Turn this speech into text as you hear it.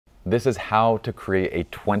This is how to create a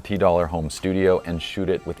 $20 home studio and shoot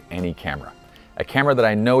it with any camera. A camera that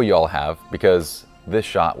I know y'all have because this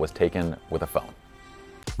shot was taken with a phone.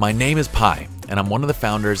 My name is Pi, and I'm one of the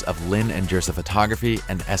founders of Lynn and Jersa Photography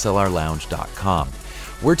and SLRLounge.com.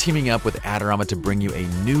 We're teaming up with Adorama to bring you a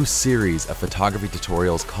new series of photography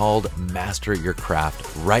tutorials called Master Your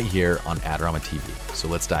Craft right here on Adorama TV. So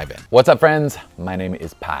let's dive in. What's up, friends? My name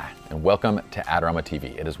is Pi, and welcome to Adorama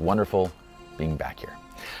TV. It is wonderful being back here.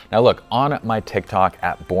 Now look, on my TikTok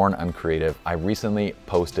at Born Uncreative, I recently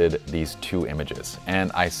posted these two images,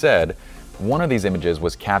 and I said one of these images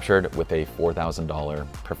was captured with a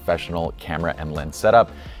 $4,000 professional camera and lens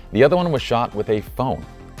setup. The other one was shot with a phone.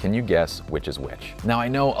 Can you guess which is which? Now, I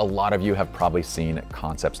know a lot of you have probably seen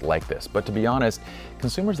concepts like this, but to be honest,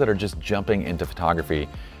 consumers that are just jumping into photography,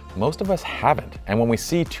 most of us haven't. And when we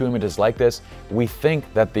see two images like this, we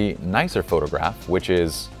think that the nicer photograph, which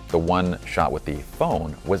is the one shot with the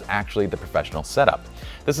phone, was actually the professional setup.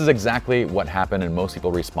 This is exactly what happened, and most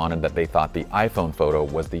people responded that they thought the iPhone photo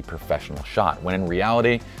was the professional shot, when in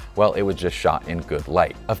reality, well, it was just shot in good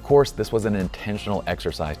light. Of course, this was an intentional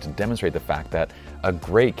exercise to demonstrate the fact that a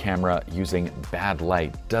great camera using bad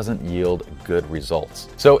light doesn't yield good results.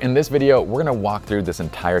 So in this video, we're gonna walk through this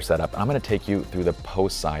entire setup, and I'm gonna take you through the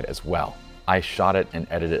post side as well. I shot it and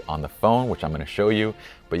edited it on the phone, which I'm gonna show you,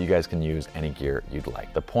 but you guys can use any gear you'd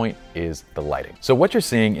like. The point is the lighting. So what you're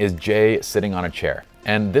seeing is Jay sitting on a chair.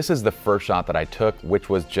 And this is the first shot that I took, which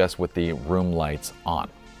was just with the room lights on.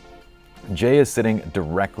 Jay is sitting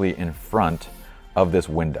directly in front of this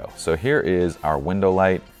window. So here is our window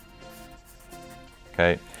light.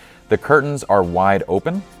 Okay, the curtains are wide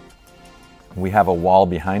open. We have a wall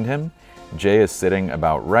behind him. Jay is sitting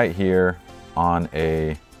about right here on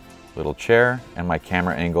a little chair, and my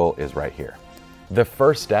camera angle is right here. The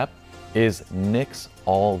first step is nix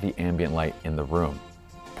all the ambient light in the room.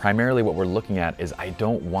 Primarily what we're looking at is I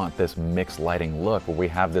don't want this mixed lighting look where we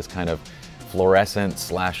have this kind of fluorescent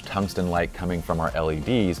 / tungsten light coming from our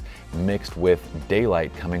LEDs mixed with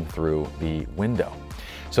daylight coming through the window.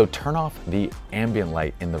 So turn off the ambient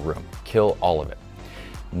light in the room, kill all of it.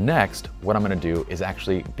 Next, what I'm gonna do is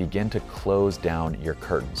actually begin to close down your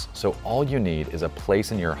curtains. So all you need is a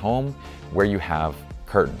place in your home where you have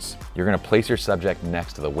curtains. You're gonna place your subject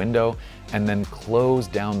next to the window and then close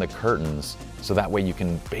down the curtains so that way you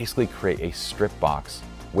can basically create a strip box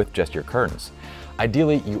with just your curtains.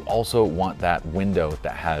 Ideally, you also want that window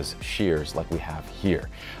that has shears like we have here.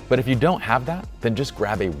 But if you don't have that, then just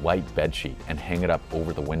grab a white bed sheet and hang it up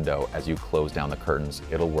over the window as you close down the curtains.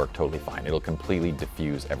 It'll work totally fine. It'll completely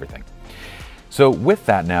diffuse everything. So with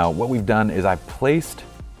that now, what we've done is I placed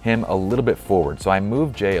him a little bit forward. So I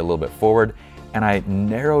moved Jay a little bit forward and I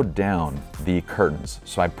narrowed down the curtains.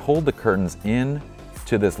 So I pulled the curtains in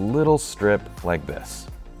to this little strip like this.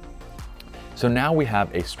 So now we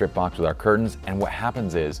have a strip box with our curtains, and what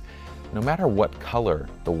happens is, no matter what color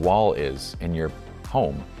the wall is in your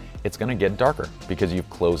home, it's gonna get darker because you've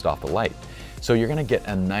closed off the light. So you're gonna get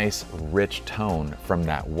a nice rich tone from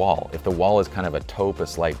that wall. If the wall is kind of a taupe, a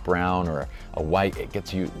slight brown, or a white, it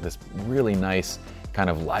gets you this really nice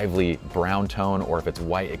kind of lively brown tone, or if it's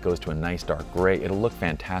white, it goes to a nice dark gray. It'll look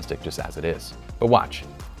fantastic just as it is. But watch.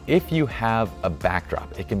 If you have a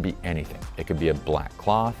backdrop, it can be anything. It could be a black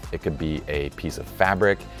cloth, it could be a piece of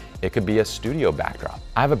fabric, it could be a studio backdrop.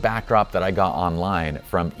 I have a backdrop that I got online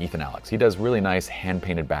from Ethan Alex. He does really nice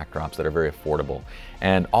hand-painted backdrops that are very affordable.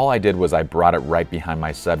 And all I did was I brought it right behind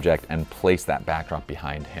my subject and placed that backdrop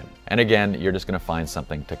behind him. And again, you're just gonna find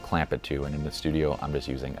something to clamp it to, and in the studio, I'm just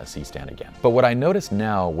using a C-stand again. But what I noticed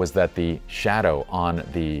now was that the shadow on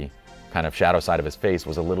the kind of shadow side of his face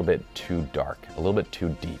was a little bit too dark, a little bit too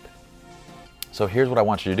deep. So here's what I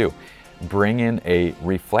want you to do. Bring in a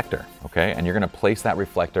reflector, okay? And you're gonna place that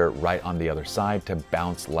reflector right on the other side to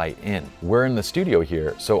bounce light in. We're in the studio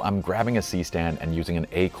here, so I'm grabbing a C-stand and using an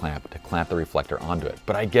A-clamp to clamp the reflector onto it.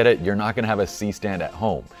 But I get it, you're not gonna have a C-stand at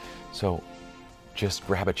home. So just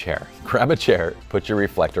grab a chair. Grab a chair, put your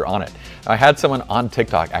reflector on it. I had someone on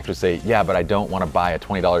TikTok actually say, yeah, but I don't wanna buy a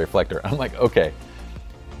 $20 reflector. I'm like, okay.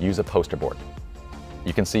 Use a poster board.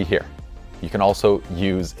 You can see here. You can also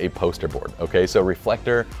use a poster board, okay? So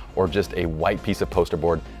reflector or just a white piece of poster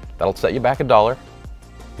board, that'll set you back $1.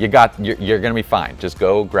 You're gonna be fine. Just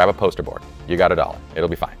go grab a poster board. You got $1, it'll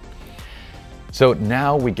be fine. So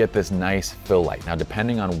now we get this nice fill light. Now,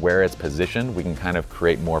 depending on where it's positioned, we can kind of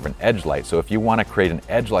create more of an edge light. So if you wanna create an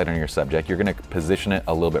edge light on your subject, you're gonna position it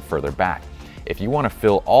a little bit further back. If you wanna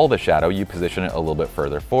fill all the shadow, you position it a little bit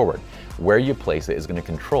further forward. Where you place it is gonna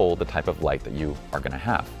control the type of light that you are gonna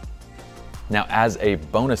have. Now, as a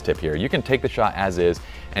bonus tip here, you can take the shot as is,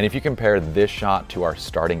 and if you compare this shot to our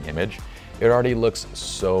starting image, it already looks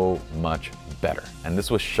so much better. And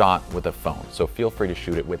this was shot with a phone, so feel free to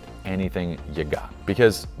shoot it with anything you got.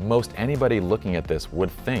 Because most anybody looking at this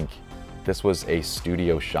would think this was a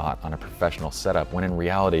studio shot on a professional setup, when in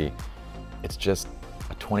reality, it's just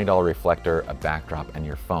a $20 reflector, a backdrop, and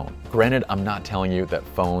your phone. Granted, I'm not telling you that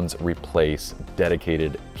phones replace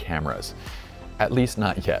dedicated cameras. At least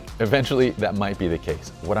not yet. Eventually, that might be the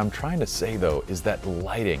case. What I'm trying to say though is that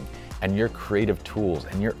lighting and your creative tools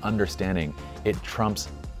and your understanding, it trumps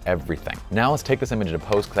everything. Now let's take this image into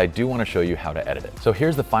post because I do want to show you how to edit it. So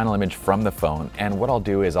here's the final image from the phone, and what I'll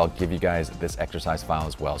do is I'll give you guys this exercise file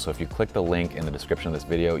as well. So if you click the link in the description of this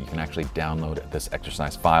video, you can actually download this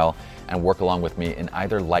exercise file and work along with me in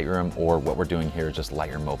either Lightroom or what we're doing here is just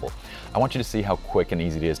Lightroom Mobile. I want you to see how quick and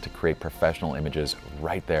easy it is to create professional images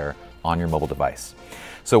right there on your mobile device.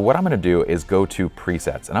 So what I'm gonna do is go to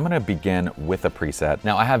presets, and I'm gonna begin with a preset.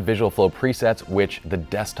 Now I have Visual Flow presets, which the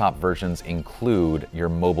desktop versions include your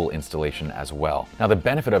mobile installation as well. Now the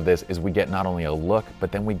benefit of this is we get not only a look,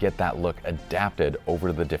 but then we get that look adapted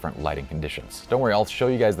over the different lighting conditions. Don't worry, I'll show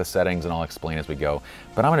you guys the settings and I'll explain as we go,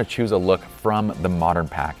 but I'm gonna choose a look from the Modern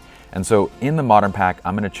pack. And so in the Modern pack,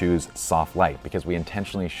 I'm gonna choose Soft Light because we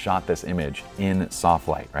intentionally shot this image in soft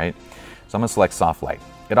light, right? So I'm gonna select Soft Light.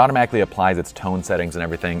 It automatically applies its tone settings and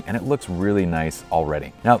everything, and it looks really nice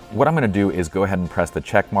already. Now, what I'm gonna do is go ahead and press the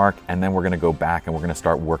check mark, and then we're gonna go back and we're gonna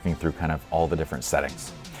start working through kind of all the different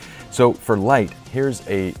settings. So for light, here's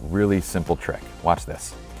a really simple trick. Watch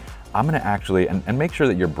this. I'm gonna actually, and make sure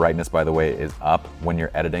that your brightness, by the way, is up when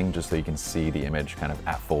you're editing, just so you can see the image kind of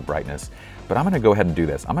at full brightness. But I'm gonna go ahead and do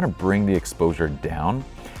this. I'm gonna bring the exposure down.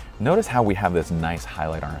 Notice how we have this nice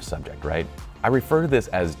highlight on our subject, right? I refer to this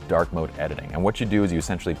as dark mode editing, and what you do is you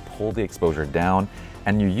essentially pull the exposure down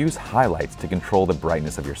and you use highlights to control the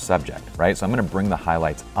brightness of your subject, right? So I'm gonna bring the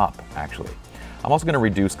highlights up, actually. I'm also gonna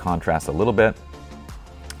reduce contrast a little bit.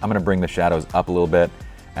 I'm gonna bring the shadows up a little bit,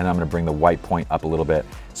 and I'm gonna bring the white point up a little bit.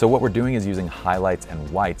 So what we're doing is using highlights and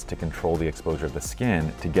whites to control the exposure of the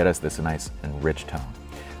skin to get us this nice and rich tone.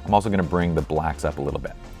 I'm also gonna bring the blacks up a little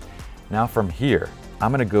bit. Now from here,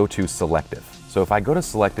 I'm gonna go to selective. So if I go to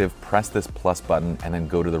selective, press this plus button, and then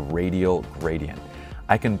go to the radial gradient,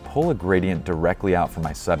 I can pull a gradient directly out from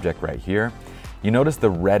my subject right here. You notice the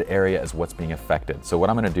red area is what's being affected. So what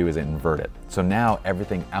I'm gonna do is invert it. So now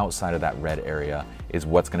everything outside of that red area is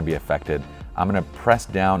what's gonna be affected. I'm gonna press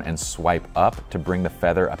down and swipe up to bring the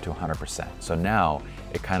feather up to 100%. So now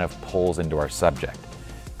it kind of pulls into our subject.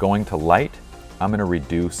 Going to light, I'm gonna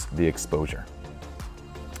reduce the exposure.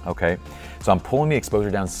 Okay, so I'm pulling the exposure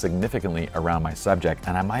down significantly around my subject,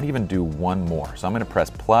 and I might even do one more. So I'm gonna press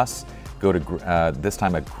plus, go to this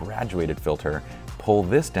time a graduated filter, pull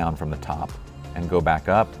this down from the top and go back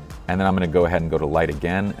up, and then I'm gonna go ahead and go to light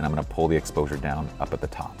again, and I'm gonna pull the exposure down up at the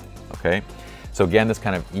top, okay? So again, this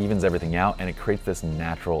kind of evens everything out, and it creates this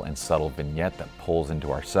natural and subtle vignette that pulls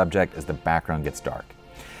into our subject as the background gets dark.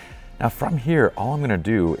 Now from here, all I'm gonna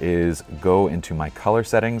do is go into my color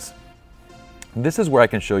settings. This is where I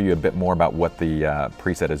can show you a bit more about what the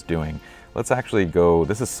preset is doing. Let's actually go,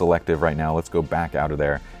 this is selective right now, let's go back out of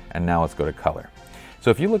there, and now let's go to color. So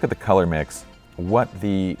if you look at the color mix, what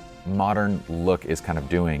the modern look is kind of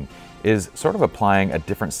doing is sort of applying a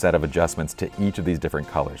different set of adjustments to each of these different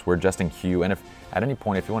colors. We're adjusting hue, and if at any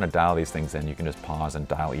point, if you want to dial these things in, you can just pause and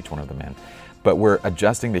dial each one of them in. But we're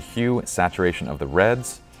adjusting the hue, saturation of the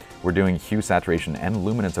reds, we're doing hue, saturation, and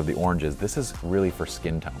luminance of the oranges. This is really for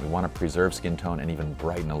skin tone. We want to preserve skin tone and even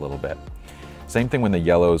brighten a little bit. Same thing with the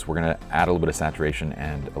yellows. We're going to add a little bit of saturation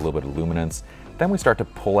and a little bit of luminance. Then we start to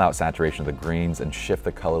pull out saturation of the greens and shift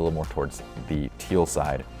the color a little more towards the teal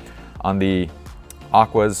side. On the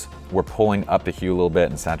aquas, we're pulling up the hue a little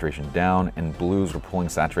bit and saturation down. In blues, we're pulling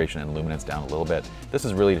saturation and luminance down a little bit. This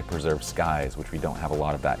is really to preserve skies, which we don't have a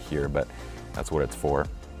lot of that here, but that's what it's for.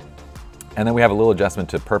 And then we have a little adjustment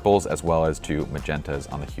to purples as well as to magentas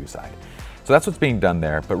on the hue side. So that's what's being done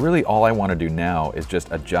there, but really all I want to do now is just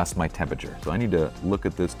adjust my temperature. So I need to look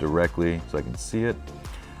at this directly so I can see it.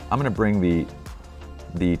 I'm going to bring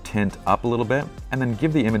the tint up a little bit and then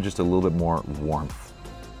give the image just a little bit more warmth.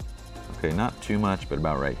 Okay, not too much, but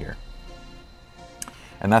about right here.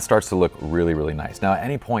 And that starts to look really, really nice. Now at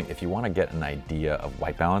any point, if you want to get an idea of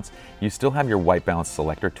white balance, you still have your white balance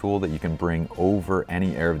selector tool that you can bring over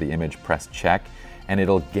any area of the image, press check, and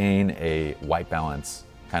it'll gain a white balance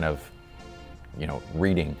kind of,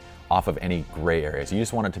 reading off of any gray areas. You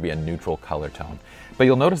just want it to be a neutral color tone. But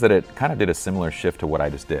you'll notice that it kind of did a similar shift to what I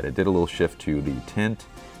just did. It did a little shift to the tint,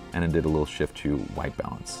 and it did a little shift to white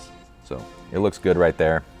balance. So it looks good right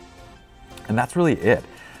there. And that's really it.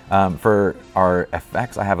 For our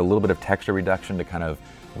effects, I have a little bit of texture reduction to kind of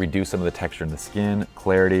reduce some of the texture in the skin,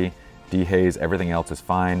 clarity, dehaze, everything else is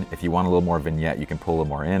fine. If you want a little more vignette, you can pull a little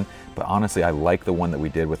more in. But honestly, I like the one that we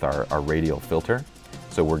did with our radial filter,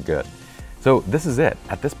 so we're good. So this is it.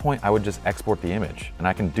 At this point, I would just export the image. And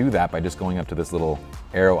I can do that by just going up to this little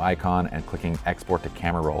arrow icon and clicking export to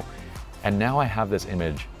camera roll. And now I have this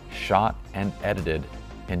image shot and edited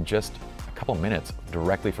in just a couple minutes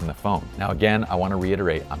directly from the phone. Now again, I want to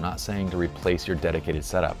reiterate, I'm not saying to replace your dedicated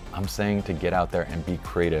setup. I'm saying to get out there and be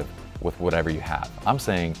creative with whatever you have. I'm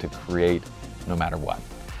saying to create no matter what.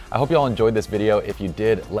 I hope you all enjoyed this video. If you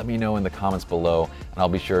did, let me know in the comments below and I'll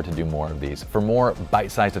be sure to do more of these. For more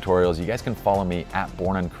bite-sized tutorials, you guys can follow me at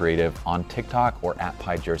Born Uncreative on TikTok or at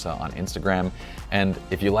PieJirsa on Instagram. And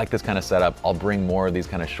if you like this kind of setup, I'll bring more of these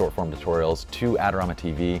kind of short form tutorials to Adorama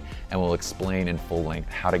TV and we'll explain in full length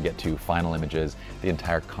how to get to final images, the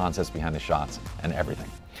entire concepts behind the shots and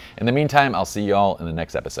everything. In the meantime, I'll see you all in the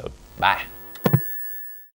next episode. Bye.